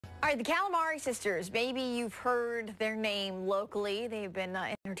All right, the Calamari Sisters. Maybe you've heard their name locally. They've been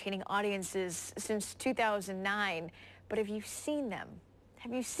entertaining audiences since 2009. But have you seen them?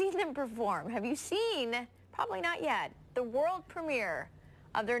 Have you seen them perform? Have you seen, probably not yet, the world premiere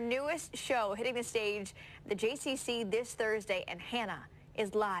of their newest show hitting the stage at the JCC this Thursday? And Hannah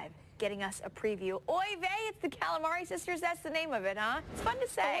is live getting us a preview. Oy vey, it's the Calamari Sisters. That's the name of it, huh? It's fun to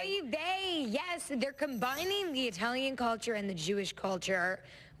say. Oy vey, yes. They're combining the Italian culture and the Jewish culture,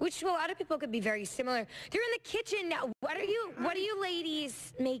 which to a lot of people could be very similar. They're in the kitchen now. What are you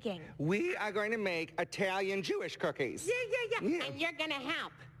ladies making? We are going to make Italian Jewish cookies. Yeah. And you're gonna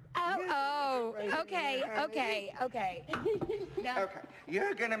help. Okay. Okay,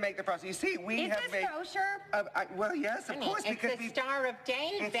 you're gonna make the frosting. You see, we Is have this made... kosher? Well, yes, of course, because it's the Star of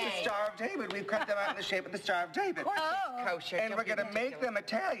David. It's the Star of David. We've cut them out in the shape of the Star of David. Of course it's kosher. And we're gonna make them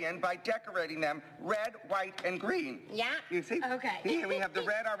Italian by decorating them red, white, and green. Yeah. You see? Okay. Here we have the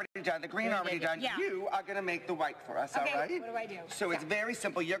red already done, the green already done. Yeah. You are gonna make the white for us, Okay, all right? what do I do? So it's very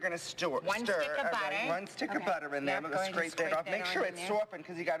simple. You're gonna stir One stick of all butter. right? One stick of butter in there. Yep, We're go gonna ahead and scrape that scrape off. that Make on sure in it's there. softened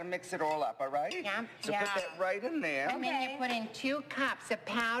because you gotta mix it all up, all right? Yeah. So put that right in there. And then you put in 2 cups of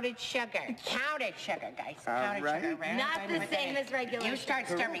powdered sugar. Powdered sugar, guys. Powdered right. sugar. Right? Not the same as regular You start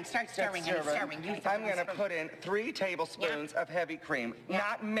stirring. Start stirring. Stir it. You I'm going to put in 3 tablespoons of heavy cream. Yeah.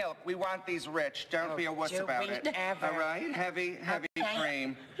 Not milk. We want these rich. Don't be a wuss do about we it. ever. All right? Heavy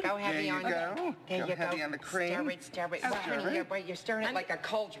cream. Go heavy there on you go. There Go you heavy go. on the cream. Stir it. You're stirring it I'm- like a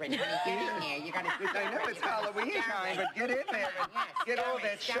cauldron. When you get in there, you got to. I know it's Halloween time, but get in there and get all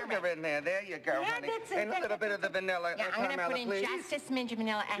that sugar in there. There you go, honey. And a little bit of the vanilla. Yeah, I'm going to Carmela, put in please. just a smidge of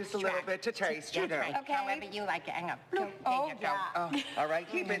vanilla extract. Just a little bit to taste, you know. Right. Okay. However you like it. Hang on. There you go. Oh, all right,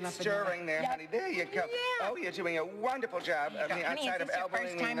 keep it stirring there, honey. There you go. Yeah. Oh, you're doing a wonderful job on the Honey, outside is of this your elbowing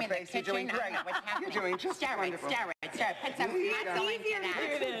first me in time the in the face. You're doing kitchen? I great. don't know what's happening. You're doing just Stir wonderful. it. Put some There you muscle go. into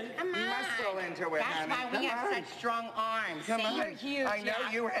that. Come on. Muscle into it, That's honey. why we Come have on. such strong arms. Come See? on. You're huge. I know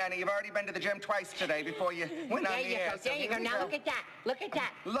you, Annie. You've already been to the gym twice today before you went on There the you air. go. So There you here go. we Now look at that. Look at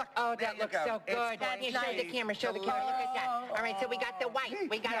that. Look. Oh, There that you looks go. so It's good. going Show the to camera. Show the be camera. Look at that. All right, so we got the white.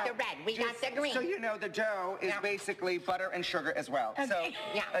 We got Now, the red. We got just the green. So you know the dough is basically butter and sugar as well. So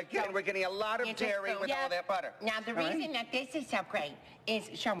Yeah. again, So we're getting a lot of you just dairy go- with Yeah. all that butter. Now, the All right? reason that this is so great is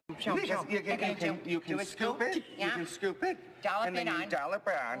show 'em. Because you can Do a scoop it. Yeah. You can scoop it. Dollop and then it you on. dollop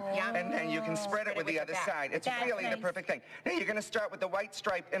it on. Yeah. And then you can spread it with the other back. side. It's That's really the nice. perfect thing. Now you're going to start with the white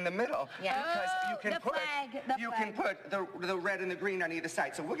stripe in the middle. Yeah. Because you can the put flag. the red and the green on either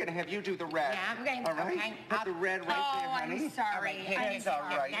side. So we're going to have you do the red. Yeah, okay. All right? Okay. Put the red right there, honey. I'm sorry. All right, here, It's all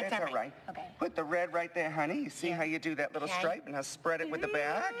right. That's It's all all right. Okay. Put the red right there, honey. You see how you do that little Okay. stripe and how spread it with the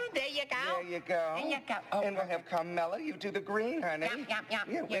back? There you go. There you go. There you go. Oh, And we'll have Carmela. You do the green, honey. Yeah.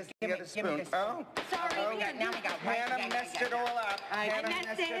 Yeah, where's Give the me other the spoon? Oh. Sorry, Oh, we got- now we go. Right, Hannah yeah, messed yeah. it all up. Hannah messed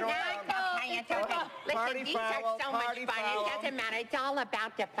messed it it all up. up. Okay, it's okay. Listen, Party these foul, are so much party fun. foul. It doesn't matter. It's all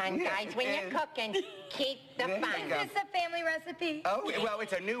about the fun, Yeah, guys. When you're and- cooking, keep the There you fun. go. Is this a family recipe? Oh, well,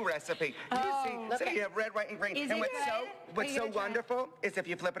 it's a new recipe. Oh, you see, so you have red, white, and green. Is and it what's good? Are what's you so gonna try? wonderful is if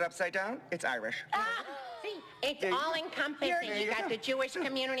you flip it upside down, it's Irish. See, it's There you all go. encompassing. There You you got go. the Jewish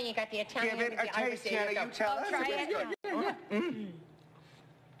community, you got the Italian, Give it the a Irish. taste, There Hannah. you You go. tell us try if it. it's good.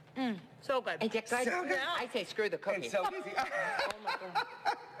 So good. Is it good? So good. I say screw the cookie. It's so easy.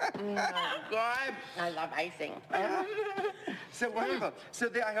 God, I love icing. So wonderful. So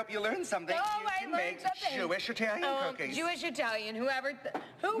there, I hope you learned something. Oh, You I can learned make something. Jewish Italian cookies. Jewish Italian. Who would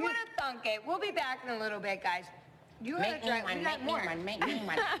have thunk it? We'll be back in a little bit, guys. You gotta Make me try. one, We got make me more. one, make me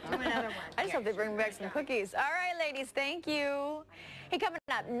one. Do another one. I just hope they bring back some cookies. All right, ladies, thank you. Hey, coming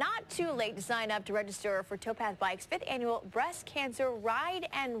up, not too late to sign up to register for Towpath Bike's 5th annual Breast Cancer Ride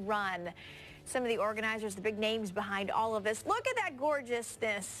and Run. Some of the organizers, the big names behind all of this. Look at that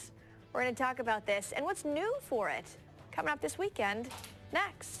gorgeousness. We're going to talk about this and what's new for it. Coming up this weekend,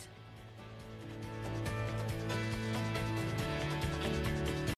 next.